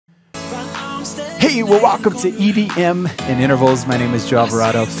Hey, well, welcome to EDM and Intervals. My name is Joe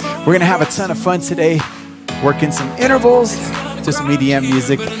Alvarado. We're gonna have a ton of fun today, working some intervals to some EDM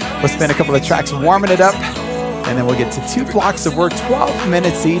music. We'll spend a couple of tracks warming it up, and then we'll get to 2 blocks of work, 12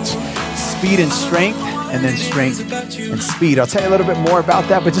 minutes each, speed and strength, and then strength and speed. I'll tell you a little bit more about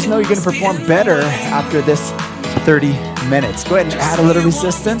that, but just know you're gonna perform better after this 30 minutes. Go ahead and add a little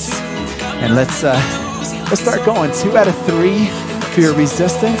resistance, and let's start going. 2 out of 3 for your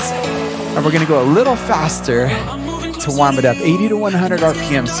resistance, and we're gonna go a little faster to warm it up. 80 to 100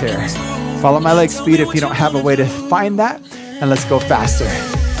 RPMs here. Follow my leg speed if you don't have a way to find that, and let's go faster.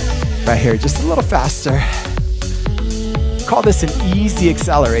 Right here, just a little faster. Call this an easy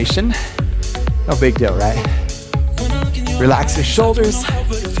acceleration. No big deal, right? Relax your shoulders,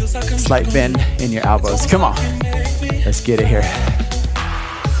 slight bend in your elbows. Come on, let's get it here.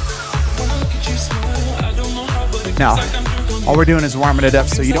 Now, all we're doing is warming it up,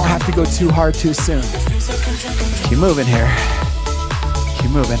 so you don't have to go too hard too soon. Keep moving here. Keep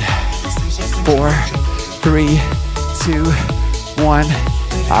moving. 4, 3, 2, 1.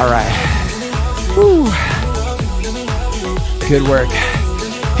 All right. Woo. Good work.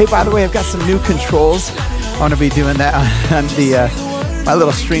 Hey, by the way, I've got some new controls. I'm gonna be doing that on the my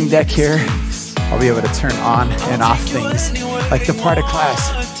little stream deck here. I'll be able to turn on and off things like the part of class.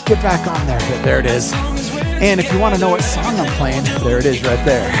 Get back on there. There it is. And if you want to know what song I'm playing, there it is right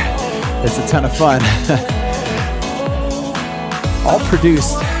there. It's a ton of fun. All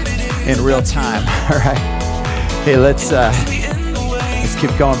produced in real time. All right. Hey, let's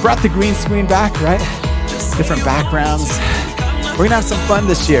keep going. Brought the green screen back, right? Different backgrounds. We're gonna have some fun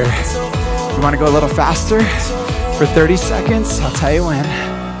this year. You want to go a little faster for 30 seconds? I'll tell you when.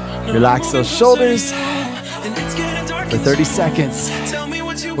 Relax those shoulders for 30 seconds.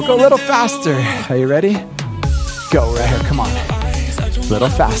 We'll go a little faster. Are you ready? Go right here, come on. A little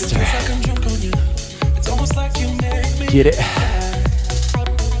faster. Get it.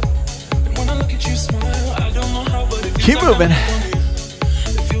 Keep moving.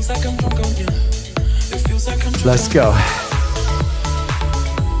 Let's go.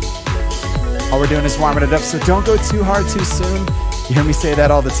 All we're doing is warming it up, so don't go too hard too soon. You hear me say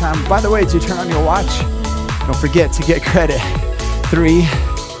that all the time. By the way, did you turn on your watch? Don't forget to get credit. 3,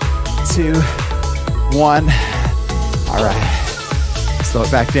 2, 1. All right, slow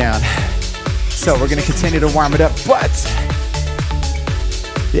it back down. So we're gonna continue to warm it up, but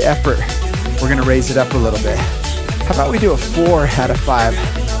the effort, we're gonna raise it up a little bit. How about we do a 4 out of 5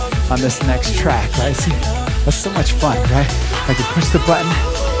 on this next track, right? See, that's so much fun, right? I could push the button,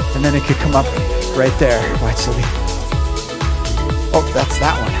 and then it could come up right there. Watch me. Oh, that's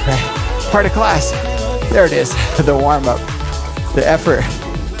that one, right? Part of class. There it is, the warm up. The effort,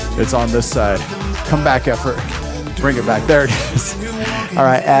 it's on this side. Come back effort. Bring it back. There it is. All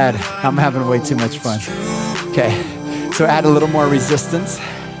right, add. I'm having way too much fun. Okay, so add a little more resistance.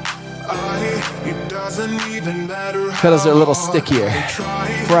 Pedals are a little stickier.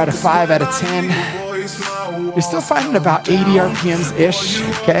 4 out of 5 out of 10. You're still finding about 80 RPMs-ish,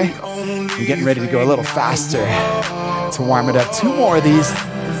 okay? You're getting ready to go a little faster to warm it up. 2 more of these,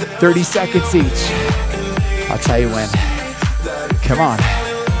 30 seconds each. I'll tell you when. Come on.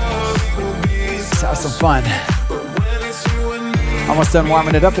 Let's have some fun. Almost done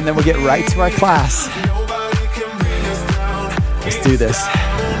warming it up, and then we'll get right to our class. Let's do this.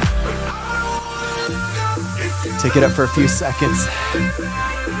 Take it up for a few seconds.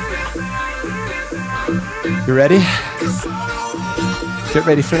 You ready? Get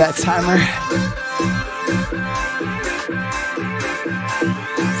ready for that timer.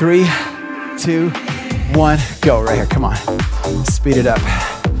 3, 2, 1, go. Right here, come on. Speed it up.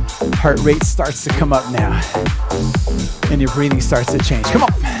 Heart rate starts to come up now, and your breathing starts to change. Come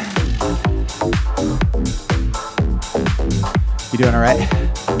on. You doing all right?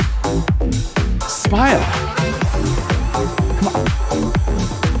 Smile. Come on.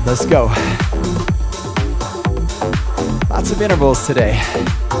 Let's go. Lots of intervals today.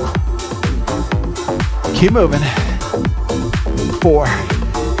 Keep moving. 4,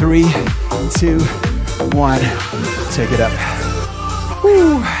 3, 2, 1. Take it up.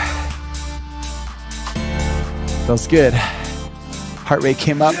 Woo. Feels good. Heart rate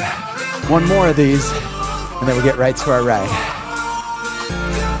came up. 1 more of these, and then we'll get right to our ride.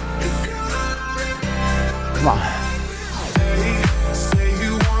 Come on.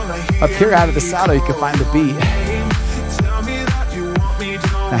 Up here out of the saddle, you can find the beat.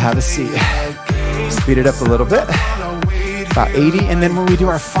 Now have a seat. Speed it up a little bit. About 80, and then when we do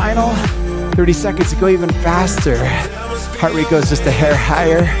our final 30 seconds, go even faster. Heart rate goes just a hair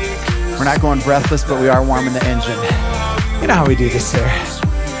higher. We're not going breathless, but we are warming the engine. You know how we do this here.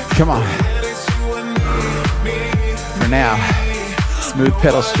 Come on. now, smooth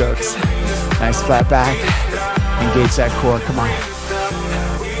pedal strokes. Nice flat back. Engage that core, come on.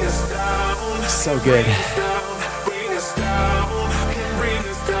 So good.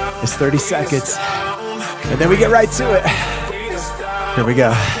 It's 30 seconds. And then we get right to it. Here we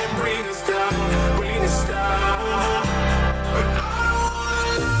go.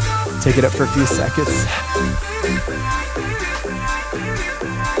 Take it up for a few seconds.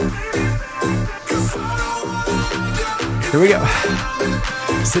 Here we go.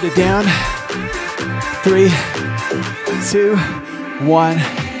 Sit it down. 3, 2, 1,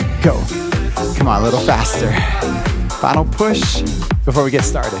 go. Come on, a little faster. Final push before we get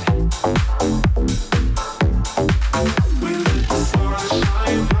started.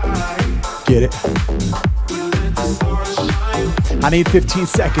 Get it. I need 15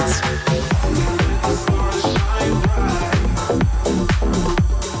 seconds.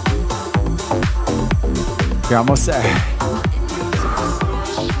 You're almost there.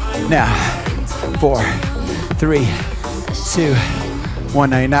 Now, 4, 3, 2, 1.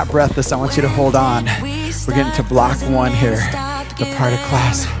 Now you're not breathless. I want you to hold on. We're getting to block 1 here. The part of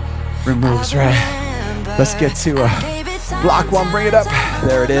class removes, right? Let's get to block 1. Bring it up.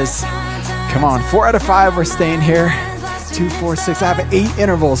 There it is. Come on. 4 out of 5. We're staying here. 2, 4, 6. I have 8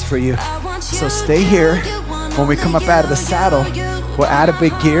 intervals for you. So stay here. When we come up out of the saddle, we'll add a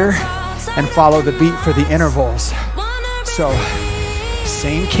big gear and follow the beat for the intervals. So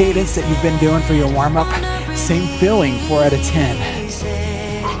same cadence that you've been doing for your warm-up, same feeling, 4 out of 10.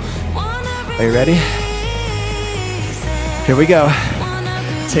 Are you ready? Here we go.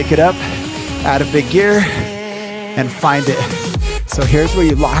 Take it up, add a big gear, and find it. So here's where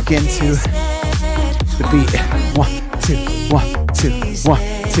you lock into the beat. 1, 2, 1, 2, 1,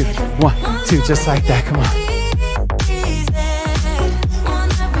 2, 1, 2, just like that. Come on.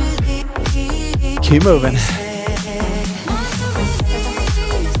 Keep moving.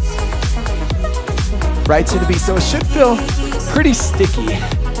 Right to the beat. So it should feel pretty sticky.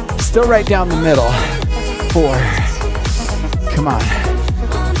 Still right down the middle. 4. Come on.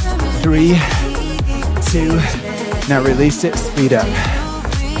 3, 2. Now release it, speed up.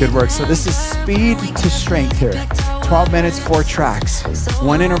 Good work. So this is speed to strength here. 12 minutes, 4 tracks.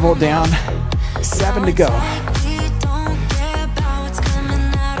 1 interval down, 7 to go.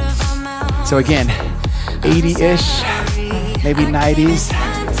 So again, 80-ish, maybe 90s.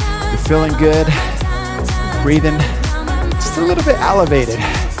 You're feeling good, breathing just a little bit elevated.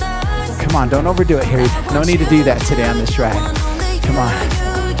 Come on, don't overdo it here. No need to do that today on this ride. Come on.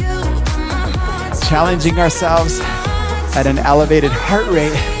 Challenging ourselves at an elevated heart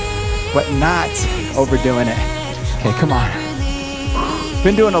rate, but not overdoing it. Okay, come on.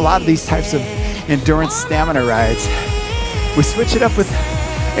 Been doing a lot of these types of endurance stamina rides. We switch it up with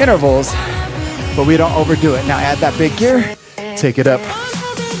intervals, but we don't overdo it. Now add that big gear, take it up.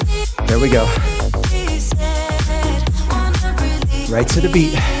 There we go. Right to the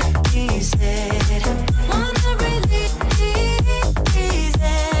beat.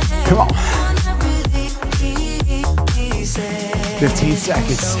 Come on. 15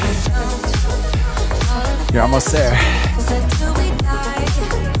 seconds. You're almost there.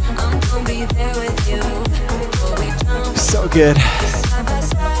 So good.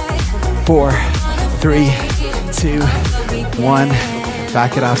 4, 3, 2, 1.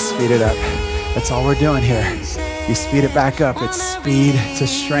 Back it off, speed it up. That's all we're doing here. You speed it back up. It's speed to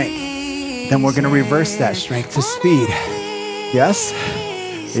strength. Then we're going to reverse that strength to speed. Yes?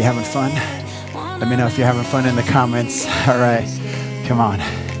 Are you having fun? Let me know if you're having fun in the comments. All right. Come on.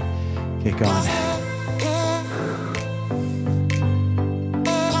 Get going.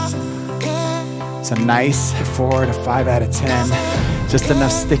 It's a nice 4 to 5 out of 10. Just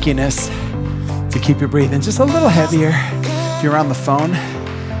enough stickiness to keep you breathing. Just a little heavier. If you're on the phone,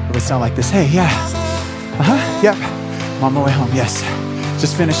 it would sound like this. Hey, yeah. Yep. I'm on my way home. Yes.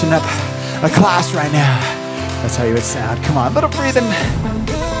 Just finishing up a class right now. That's how you would sound. Come on, a little breathing,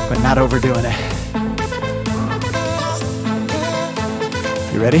 but not overdoing it.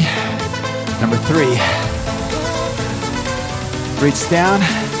 You ready? Number 3. Reach down,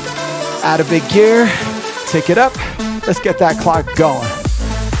 add a big gear, take it up. Let's get that clock going.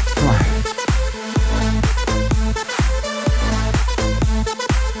 Come on.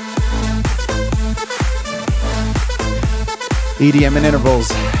 EDM and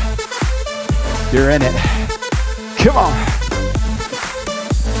intervals. You're in it. Come on.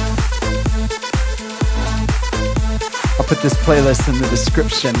 I'll put this playlist in the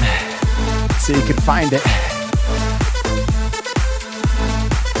description so you can find it.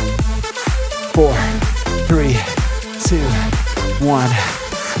 4, 3, 2, 1.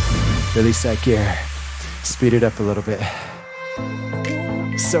 Release that gear. Speed it up a little bit.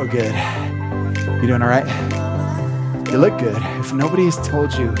 So good. You doing all right? You look good. If nobody has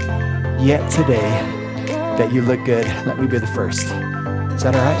told you yet today that you look good, let me be the first. Is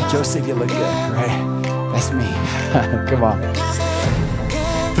that all right? Joe said you look good, right? That's me. Come on.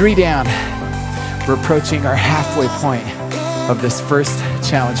 3 down. We're approaching our halfway point of this first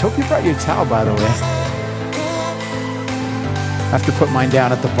challenge. Hope you brought your towel, by the way. I have to put mine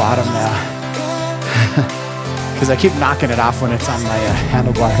down at the bottom now because I keep knocking it off when it's on my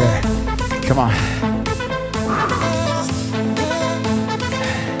handlebar here. Come on.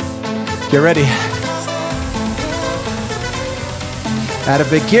 Get ready. Add a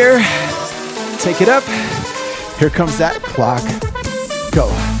big gear. Take it up. Here comes that clock. Go.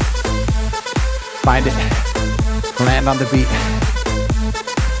 Find it. Land on the beat.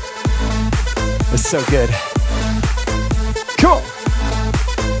 It's so good. Cool.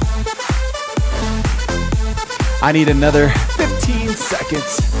 I need another 15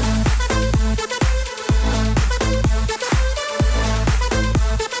 seconds.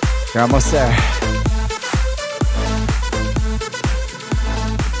 You're almost there.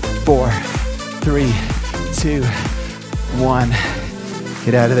 4, 3, 2, 1.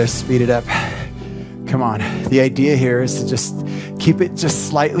 Get out of there, speed it up. Come on. The idea here is to just keep it just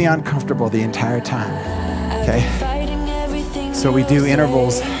slightly uncomfortable the entire time, okay? So we do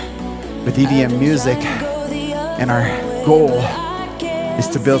intervals with EDM music, and our goal is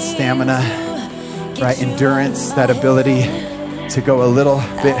to build stamina, right? Endurance, that ability to go a little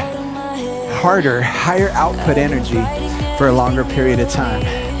bit harder, higher output energy for a longer period of time.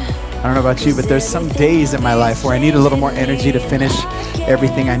 I don't know about you, but there's some days in my life where I need a little more energy to finish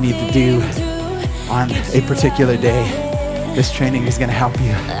everything I need to do on a particular day. This training is gonna help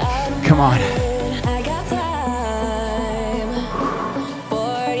you. Come on.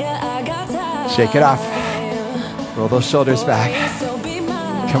 Shake it off. Roll those shoulders back.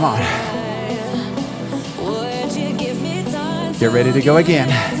 Come on. Get ready to go again.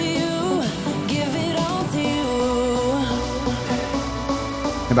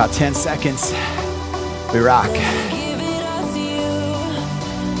 In about 10 seconds, we rock.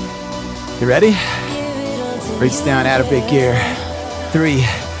 You ready? Reach down, add a big gear. 3,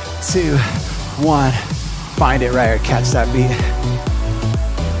 2, 1. Find it right here, catch that beat.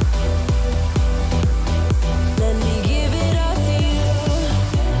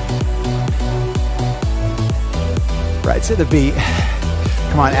 Right to the beat.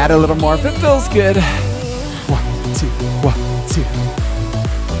 Come on, add a little more if it feels good. 1, 2, 1, 2.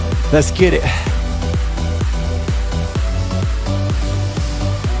 Let's get it.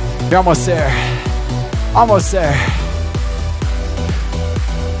 You're almost there. Almost there.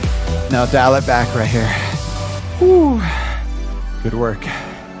 Now dial it back right here. Woo. Good work.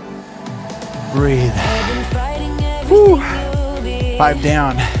 Breathe. Woo. 5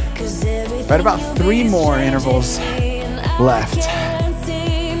 down. Right about 3 more intervals left.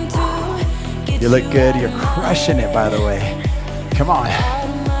 You look good. You're crushing it, by the way. Come on.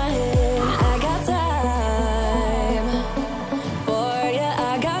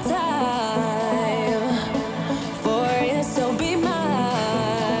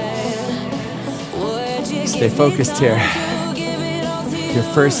 Stay focused here. Your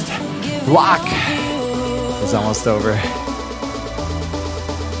first block is almost over.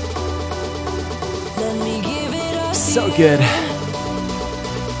 So good.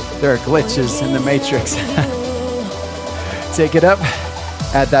 There are glitches in the matrix. Take it up.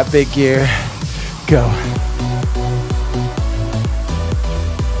 Add that big gear. Go.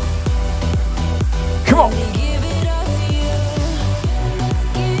 Come on.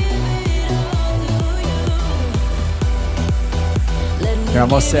 You're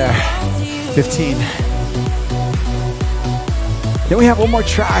almost there. 15. Then we have one more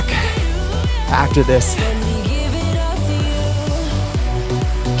track after this.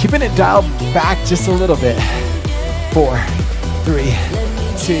 Keeping it dialed back just a little bit. 4, 3,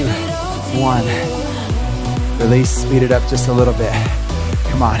 2, 1. Release, speed it up just a little bit.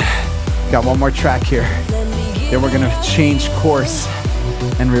 Come on. Got one more track here. Then we're gonna change course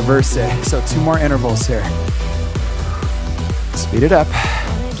and reverse it. So 2 more intervals here. Speed it up.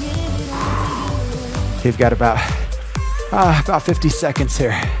 You've got about 50 seconds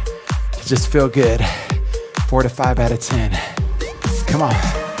here to just feel good. 4 to 5 out of 10. Come on.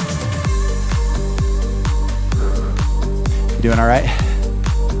 You doing all right?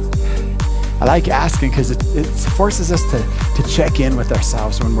 I like asking because it forces us to check in with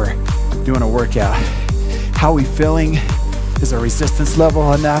ourselves when we're doing a workout. How are we feeling? Is our resistance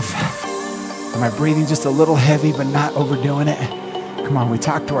level enough? Am I breathing just a little heavy but not overdoing it? Come Come on, we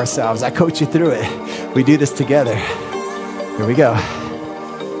talk to ourselves. I coach you through it. We do this together. Here we go.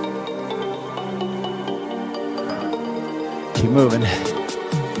 Keep moving.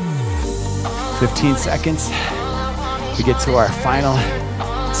 15 seconds. We get to our final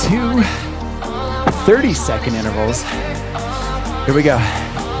 2 30-second intervals. Here we go.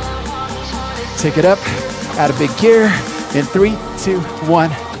 Take it up, add a big gear. In 3, 2,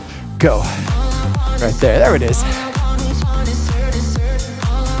 1, go. Right there, there it is.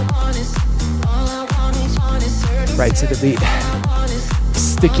 Right to the beat.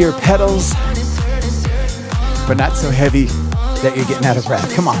 Stick your pedals, but not so heavy that you're getting out of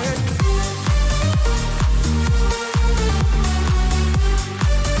breath. Come on.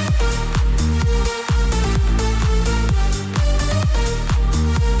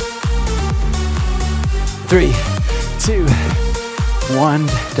 Three, 2, 1,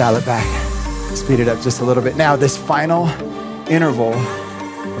 dial it back. Speed it up just a little bit. Now, this final interval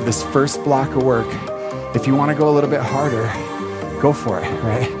of this first block of work, if you want to go a little bit harder, go for it,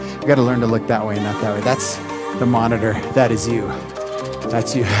 right? You got to learn to look that way, not that way. That's the monitor. That is you.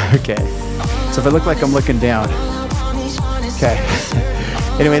 That's you. Okay. So if I look like I'm looking down, okay.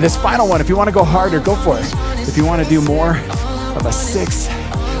 Anyway, this final one, if you want to go harder, go for it. If you want to do more of a 6,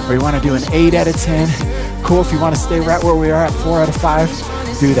 or you want to do an 8 out of 10, cool. If you want to stay right where we are at 4 out of 5,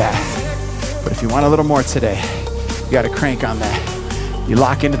 do that. But if you want a little more today, you got to crank on that. You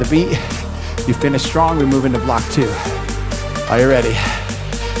lock into the beat, you finish strong, we move into block 2. Are you ready?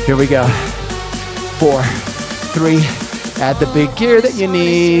 Here we go. 4, 3, add the big gear that you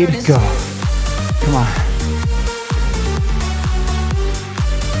need. Go. Come on.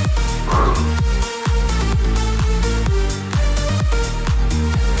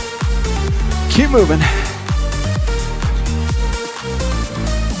 Keep moving.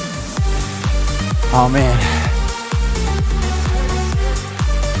 Oh man.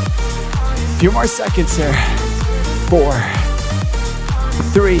 A few more seconds here. 4,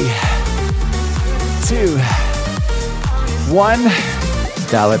 3, 2, 1.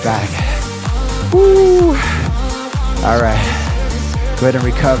 Dial it back. Woo. All right. Go ahead and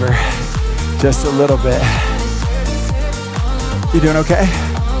recover just a little bit. You doing okay?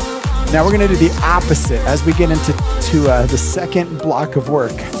 Now we're gonna do the opposite. As we get into the second block of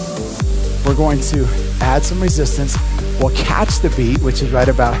work, we're going to add some resistance. We'll catch the beat, which is right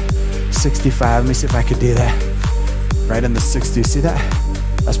about 65. Let me see if I could do that. Right in the 60s, see that?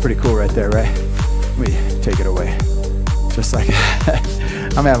 That's pretty cool right there, right? Let me take it away. Just like,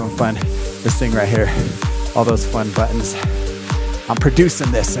 I'm having fun. This thing right here, all those fun buttons. I'm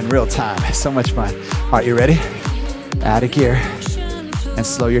producing this in real time. So much fun. All right, you ready? Add a gear and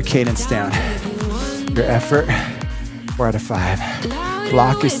slow your cadence down. Your effort, 4 out of 5.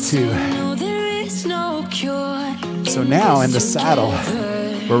 Block is 2. So now in the saddle,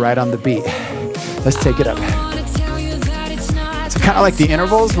 we're right on the beat. Let's take it up. It's kind of like the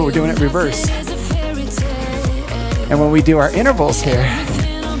intervals, but we're doing it reverse. And when we do our intervals here,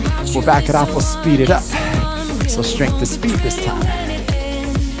 we'll back it off, we'll speed it up. So strength to speed this time.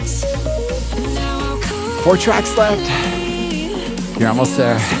 4 tracks left. You're almost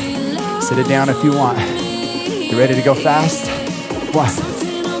there. Sit it down if you want. You ready to go fast? 1,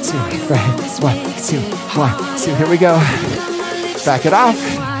 2, right. 1, 2, 1, 2. Here we go. Back it off.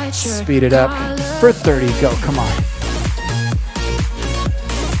 Speed it up for 30. Go. Come on.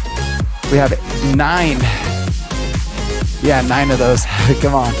 We have 9. Yeah, 9 of those.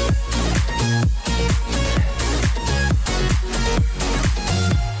 Come on.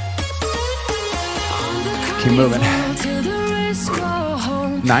 Keep moving.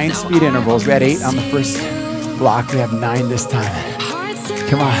 9 speed intervals. We had 8 on the first block. We have 9 this time.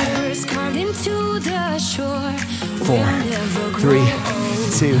 Come on. 4, 3,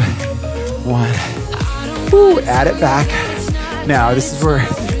 2, 1. Woo, add it back. Now, this is where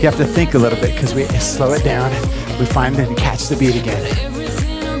you have to think a little bit because we slow it down. We find and catch the beat again.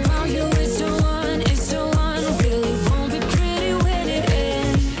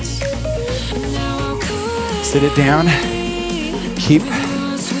 Sit it down. Keep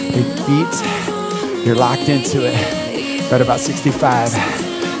the beat. You're locked into it. Right about 65.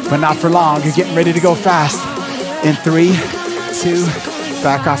 But not for long. You're getting ready to go fast. In 3, 2,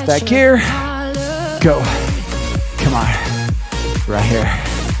 back off that gear. Go. Come on. Right here.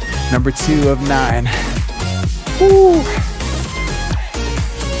 Number 2 of 9. Woo.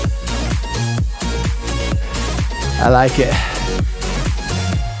 I like it.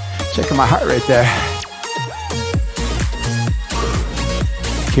 Checking my heart rate there.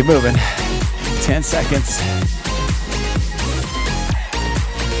 Keep moving. 10 seconds.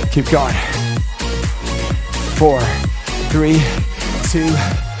 Keep going. 4, 3, 2,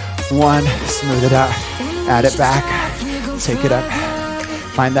 1. Smooth it out. Add it back. Take it up.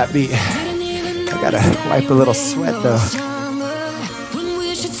 Find that beat. I gotta wipe a little sweat though.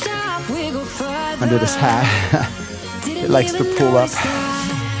 Under this hat. It likes to pull up.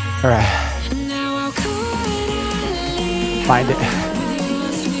 All right. Find it.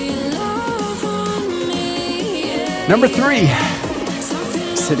 Number 3.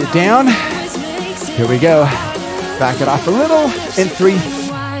 Sit it down. Here we go. Back it off a little. In 3,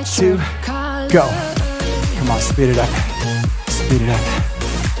 2, go. Come on, speed it up. Speed it up.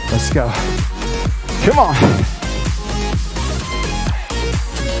 Let's go. Come on.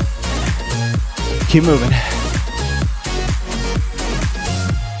 Keep moving.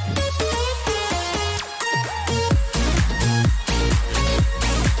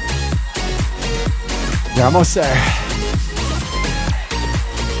 You're almost there.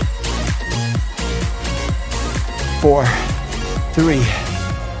 4, 3,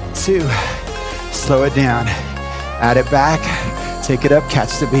 2. Slow it down. Add it back. Take it up.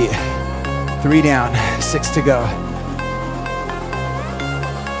 Catch the beat. 3 down. 6 to go.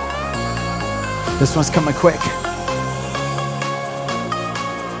 This one's coming quick.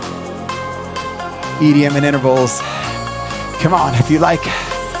 EDM and intervals. Come on, if you like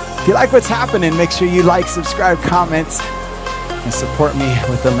what's happening, make sure you like, subscribe, comment, and support me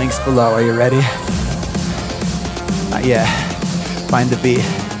with the links below. Are you ready? Not yet. Find the beat.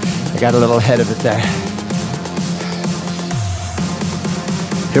 I got a little ahead of it there.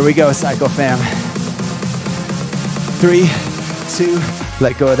 Here we go, Cycle Fam. 3, 2,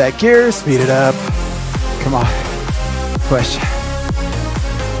 let go of that gear, speed it up. Come on, push.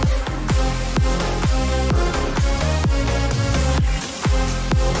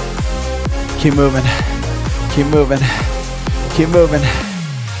 Keep moving, keep moving, keep moving.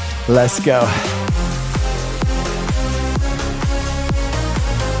 Let's go.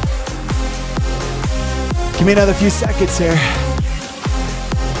 Give me another few seconds here.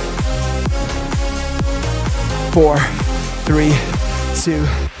 4, 3, 2,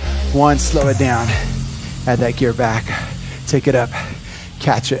 1. Slow it down. Add that gear back. Take it up.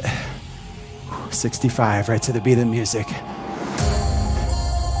 Catch it. 65, right to the beat of the music.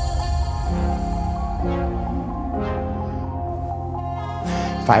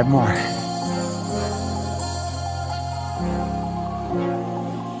 Five more.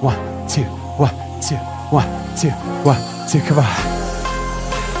 1, 2, 1, 2, 1, 2, 1, 2. Come on.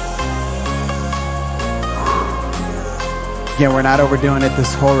 Again, we're not overdoing it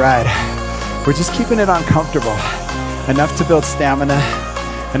this whole ride. We're just keeping it uncomfortable. Enough to build stamina,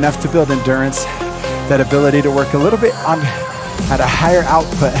 enough to build endurance, that ability to work a little bit at a higher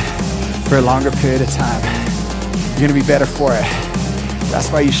output for a longer period of time. You're gonna be better for it. That's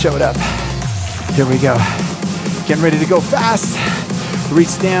why you showed up. Here we go. Getting ready to go fast.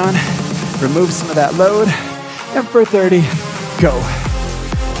 Reach down, remove some of that load, and for 30, go.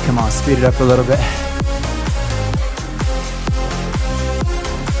 Come on, speed it up a little bit.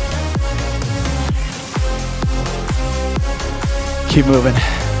 Keep moving.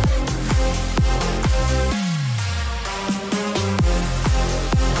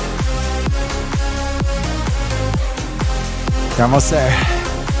 You're almost there.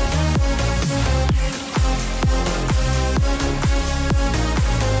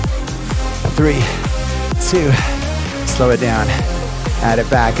 Three, 2, slow it down. Add it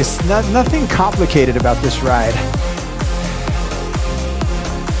back. It's nothing complicated about this ride,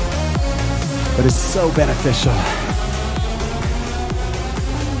 but it's so beneficial.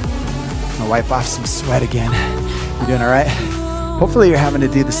 I'll wipe off some sweat again. You doing all right? Hopefully you're having to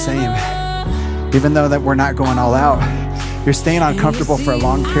do the same. Even though that we're not going all out, you're staying uncomfortable for a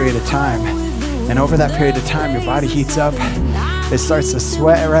long period of time. And over that period of time, your body heats up. It starts to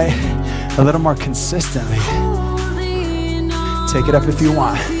sweat, right? A little more consistently. Take it up if you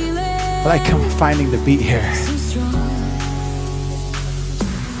want. I like finding the beat here.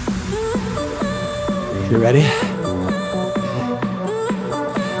 You ready?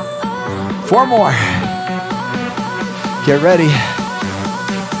 4 more. Get ready.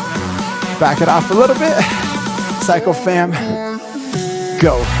 Back it off a little bit. Cycle Fam.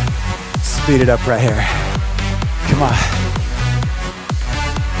 Go. Speed it up right here. Come on.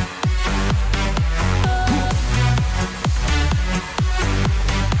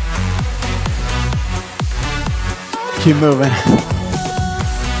 Keep moving.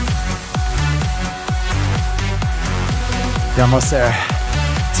 You're almost there.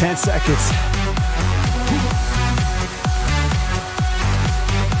 10 seconds.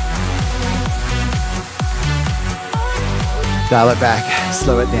 Dial it back,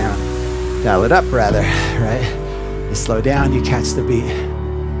 slow it down. Dial it up rather, right? You slow down, you catch the beat.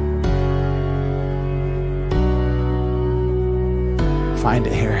 Find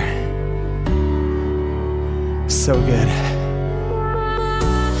it here. So good.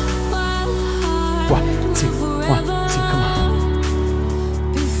 1, 2, 1, 2, come on.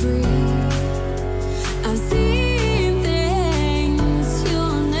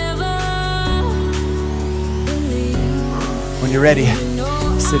 When you're ready,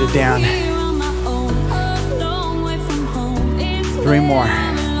 sit it down. 3 more.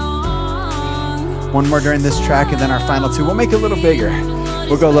 1 more during this track, and then our final 2. We'll make it a little bigger.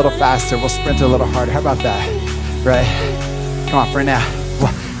 We'll go a little faster. We'll sprint a little harder. How about that? Right? Come on, for now.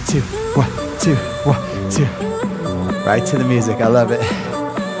 1, 2, 1, 2, 1, 2. Right to the music. I love it.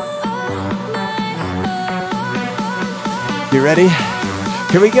 You ready?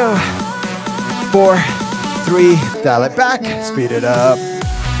 Here we go. 4, 3. Dial it back. Speed it up.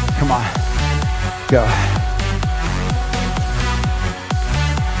 Come on. Go.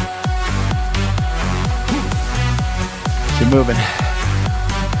 Keep moving.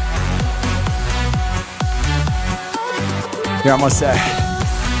 You're almost there.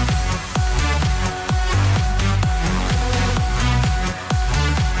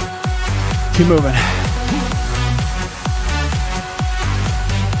 Keep moving.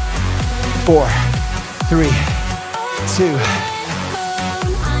 4, 3, 2.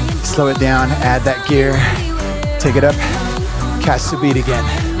 Slow it down, add that gear. Take it up, catch the beat again.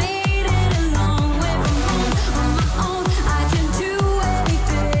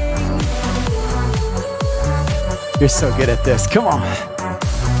 You're so good at this. Come on.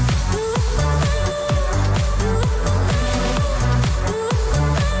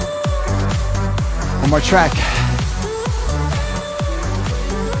 One more track.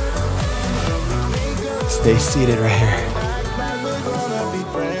 Stay seated right here.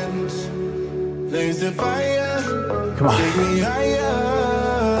 Come on.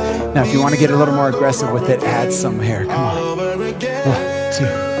 Now, if you want to get a little more aggressive with it, add some here. Come on. 1, 2,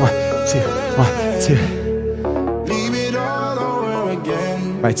 1, 2, 1, 2.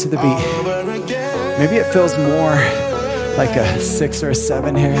 Right to the beat. Maybe it feels more like a 6 or a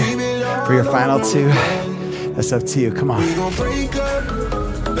 7 here for your final 2. That's up to you. Come on.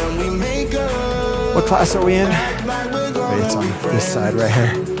 What class are we in? Wait, it's on this side right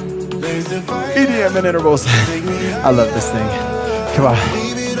here. EDM and intervals. I love this thing. Come on.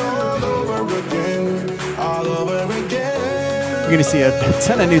 You're gonna see a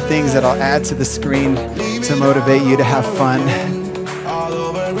ton of new things that I'll add to the screen to motivate you to have fun.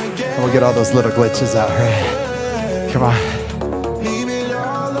 And we'll get all those little glitches out, right? Come on.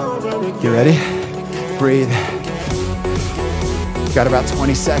 You ready? Breathe. Got about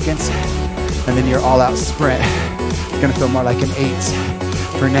 20 seconds, and then your all-out sprint. You're gonna feel more like an 8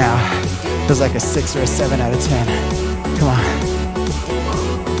 for now. Feels like a 6 or a 7 out of 10. Come on.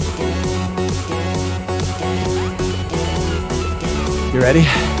 You ready?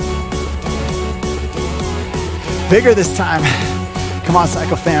 Bigger this time. Come on,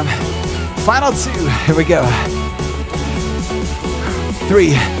 Cycle Fam. Final 2, here we go.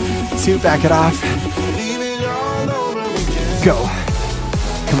 3, 2, back it off. Go.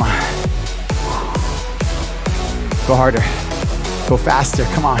 Come on. Go harder. Go faster,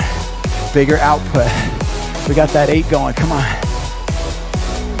 come on. Bigger output. We got that 8 going, come on.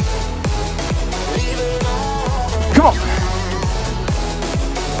 Come on.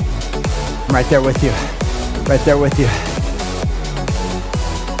 I'm right there with you. Right there with you.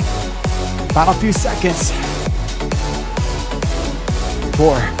 Final few seconds.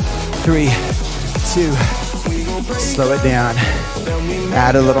 4, 3, 2. Slow it down.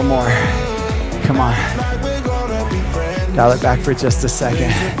 Add a little more. Come on. Dial it back for just a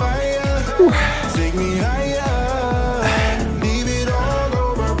second. Whew.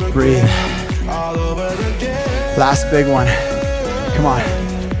 Breathe. Last big one. Come on.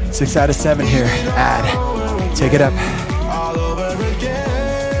 6 out of 7 here. Add. Take it up.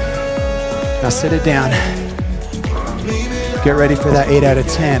 Now sit it down. Get ready for that 8 out of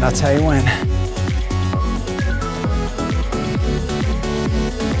 10. I'll tell you when.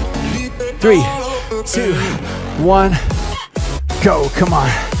 3, 2, 1. Go. Come on.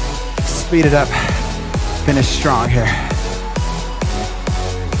 Speed it up. Finish strong here.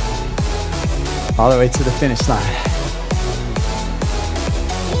 All the way to the finish line.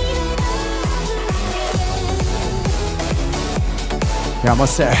 You're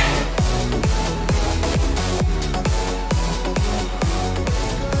almost there.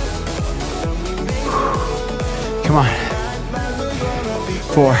 Come on.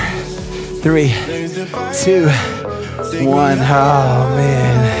 4, 3, 2, 1. Oh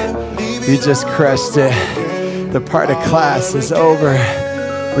man, you just crushed it. The part of class is over.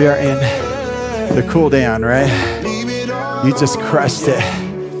 We are in the cool down, right? You just crushed it.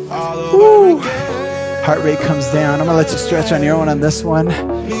 Woo! Heart rate comes down. I'm gonna let you stretch on your own on this one.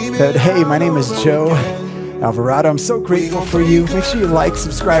 But hey, my name is Joe Alvarado. I'm so grateful for you. Make sure you like,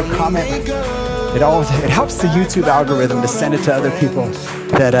 subscribe, comment. It helps the YouTube algorithm to send it to other people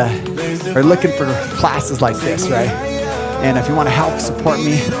that are looking for classes like this, right? And if you want to help support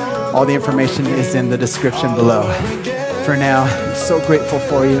me, all the information is in the description below. For now, I'm so grateful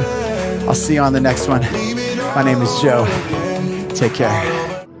for you. I'll see you on the next one. My name is Joe. Take care.